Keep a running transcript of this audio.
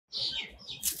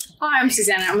Hi, I'm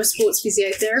Zuzana. I'm a sports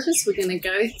physiotherapist. We're going to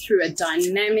go through a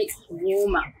dynamic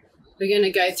warm-up. We're going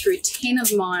to go through 10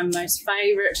 of my most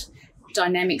favourite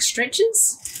dynamic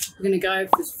stretches. We're going to go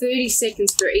for 30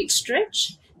 seconds for each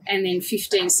stretch and then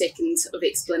 15 seconds of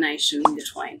explanation in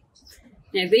between.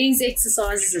 Now, these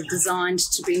exercises are designed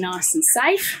to be nice and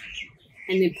safe,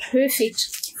 and they're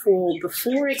perfect for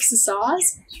before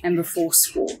exercise and before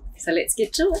sport. So let's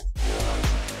get to it.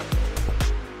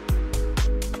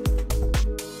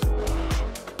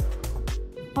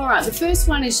 All right, the first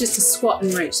one is just a squat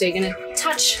and reach. So you're going to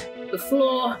touch the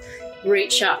floor,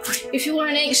 reach up. If you want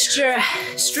an extra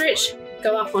stretch,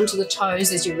 go up onto the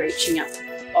toes as you're reaching up.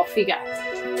 Off you go.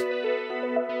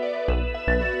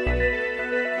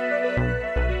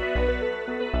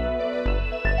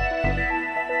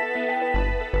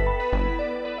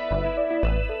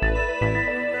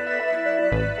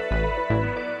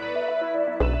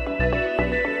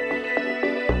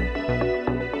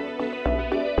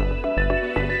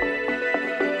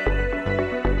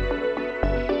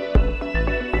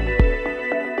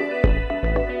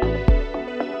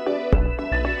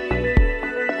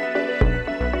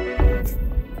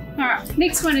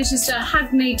 Next one is just a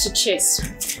hug knee to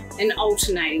chest and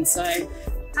alternating. So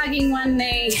hugging one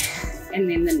knee and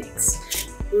then the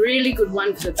next. Really good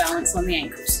one for the balance on the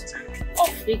ankles.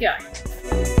 Off you go.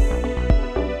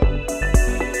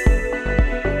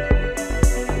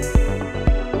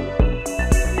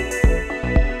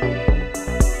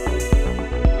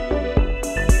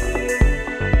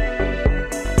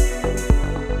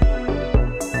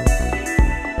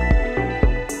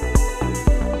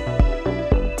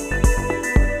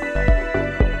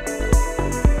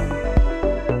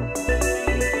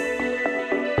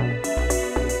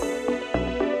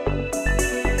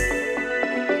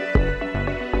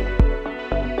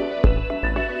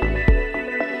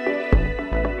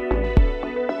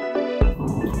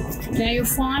 Now you'll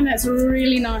find that's a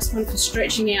really nice one for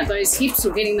stretching out those hips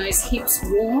or getting those hips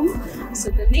warm. So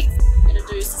the next thing we're going to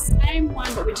do is the same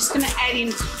one, but we're just going to add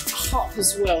in hop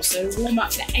as well. So warm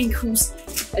up the ankles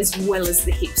as well as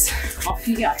the hips. Off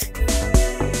you go.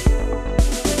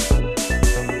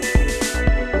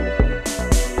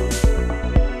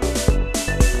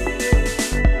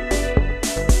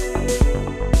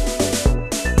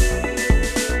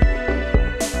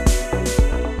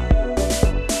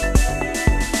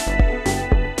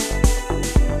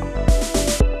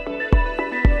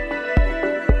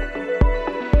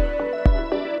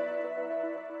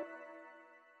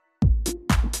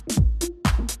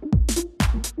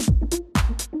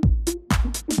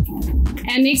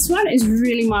 Our next one is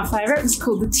really my favourite. It's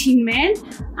called the Tin Man.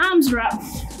 Arms are up,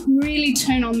 really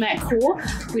turn on that core.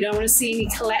 We don't want to see any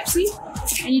collapsing.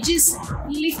 And you're just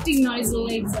lifting those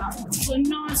legs up. So a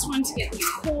nice one to get the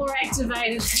core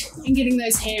activated and getting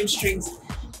those hamstrings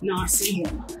nice and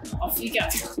warm. Off you go.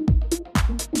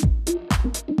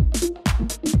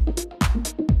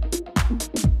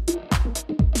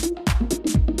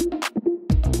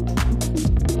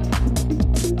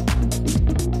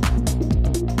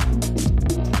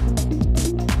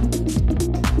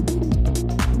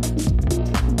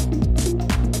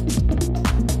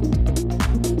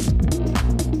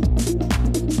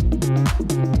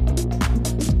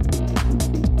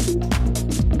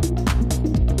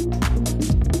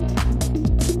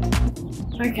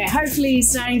 Okay, hopefully you're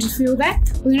starting to feel that.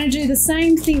 We're going to do the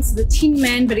same thing for the Tin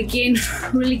Man, but again,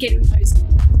 really getting those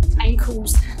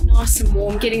ankles nice and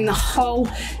warm, getting the whole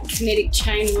kinetic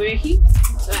chain working.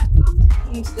 So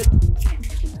into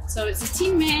the, so it's a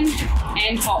Tin Man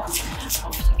and hop.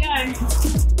 Off you go.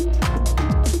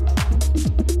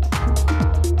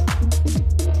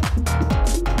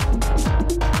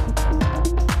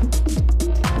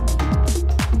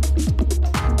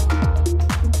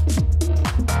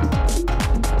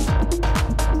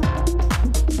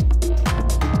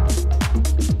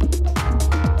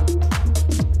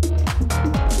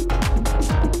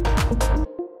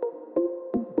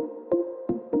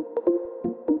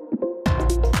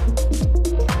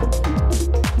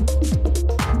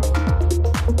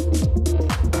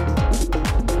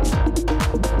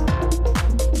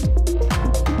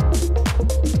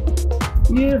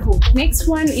 Beautiful. Next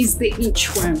one is the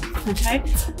inchworm, okay?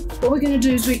 What we're going to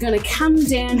do is we're going to come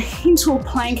down into a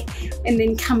plank and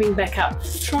then coming back up.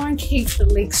 Try and keep the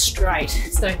legs straight.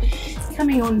 So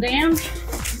coming on down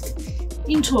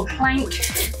into a plank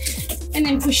and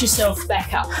then push yourself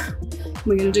back up.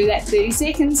 We're going to do that 30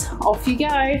 seconds. Off you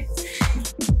go.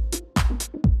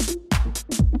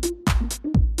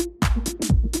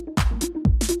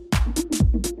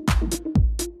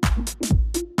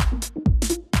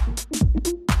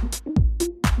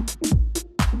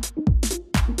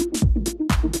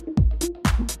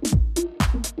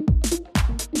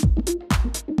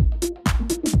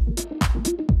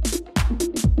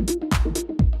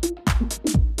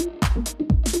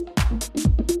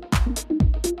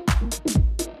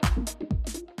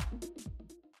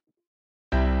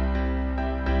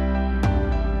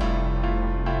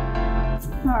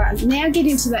 All right, now get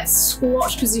into that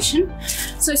squat position.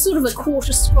 So sort of a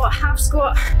quarter squat, half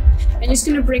squat, and just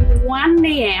gonna bring one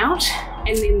knee out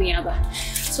and then the other.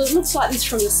 So it looks like this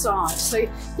from the side. So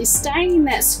you're staying in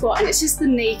that squat and it's just the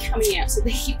knee coming out, so the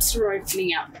hips are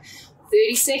opening up.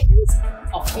 30 seconds,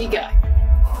 off you go.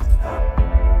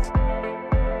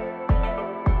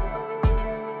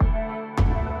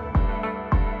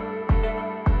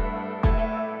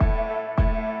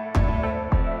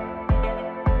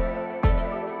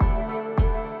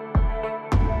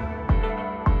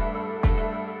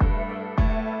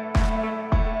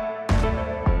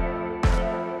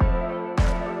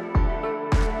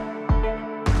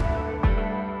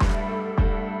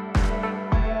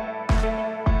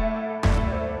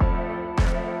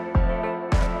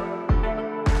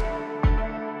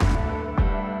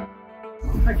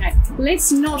 Okay,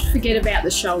 let's not forget about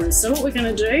the shoulders. So what we're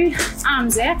going to do,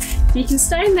 arms out. You can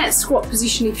stay in that squat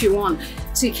position if you want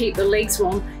to keep the legs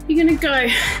warm. You're going to go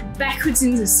backwards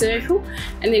in the circle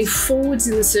and then forwards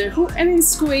in the circle and then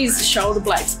squeeze the shoulder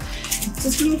blades. So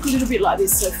it's going to look a little bit like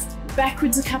this. So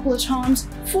backwards a couple of times,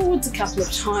 forwards a couple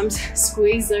of times,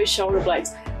 squeeze those shoulder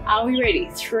blades. Are we ready?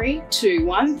 3, 2,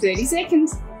 1, 30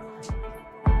 seconds.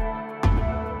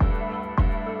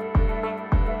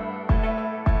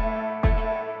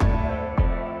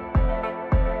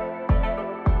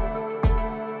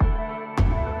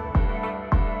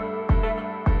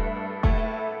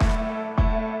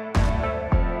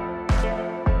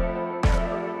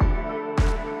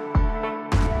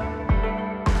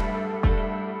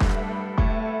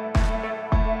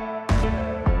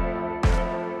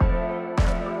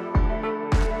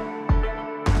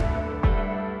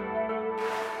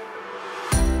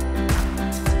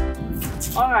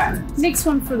 All right, next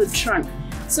one for the trunk.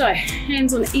 So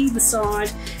hands on either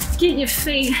side, get your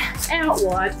feet out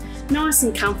wide, nice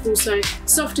and comfortable, so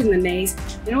soft in the knees.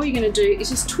 And all you're gonna do is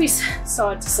just twist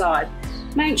side to side.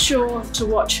 Make sure to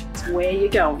watch where you're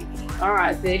going. All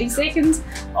right, 30 seconds,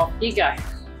 off you go.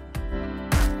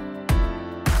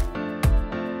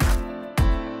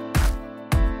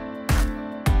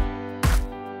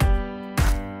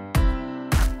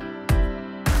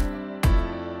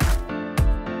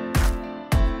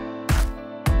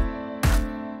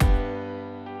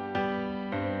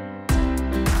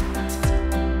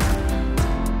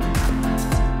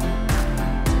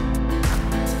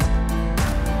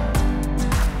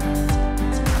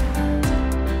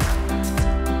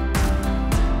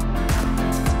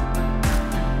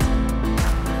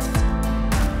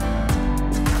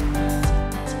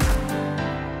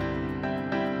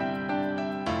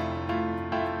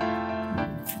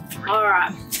 All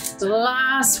right, the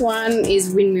last one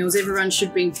is windmills. Everyone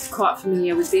should be quite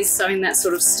familiar with this. So in that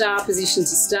sort of star position to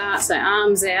start, so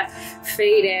arms out,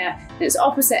 feet out, and it's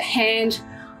opposite hand,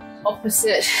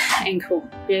 opposite ankle,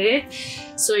 yeah?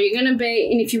 So you're gonna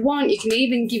be, and if you want, you can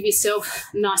even give yourself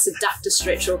a nice adductor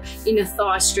stretch or inner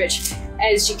thigh stretch.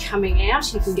 As you're coming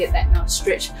out, you can get that nice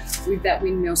stretch with that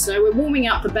windmill. So we're warming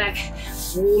up the back,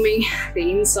 warming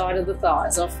the inside of the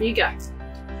thighs. Off you go.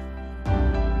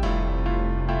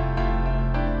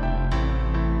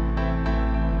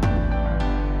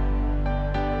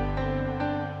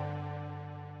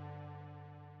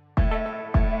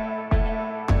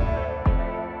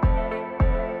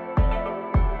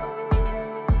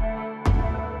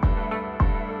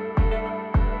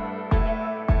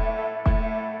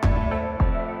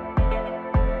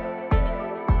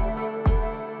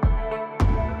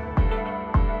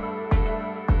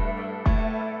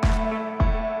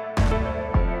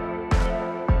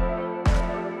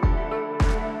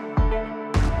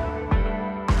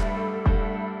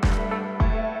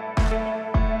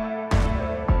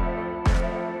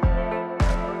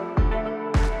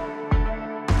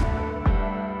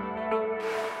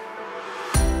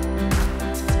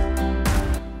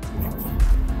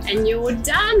 And you're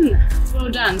done.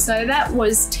 Well done. So that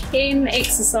was 10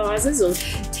 exercises or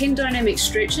 10 dynamic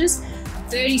stretches,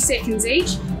 30 seconds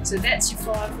each. So that's your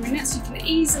 5 minutes. You can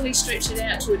easily stretch it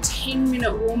out to a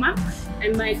 10-minute warm-up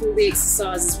and make all the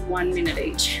exercises 1 minute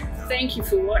each. Thank you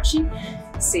for watching.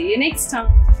 See you next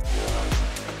time.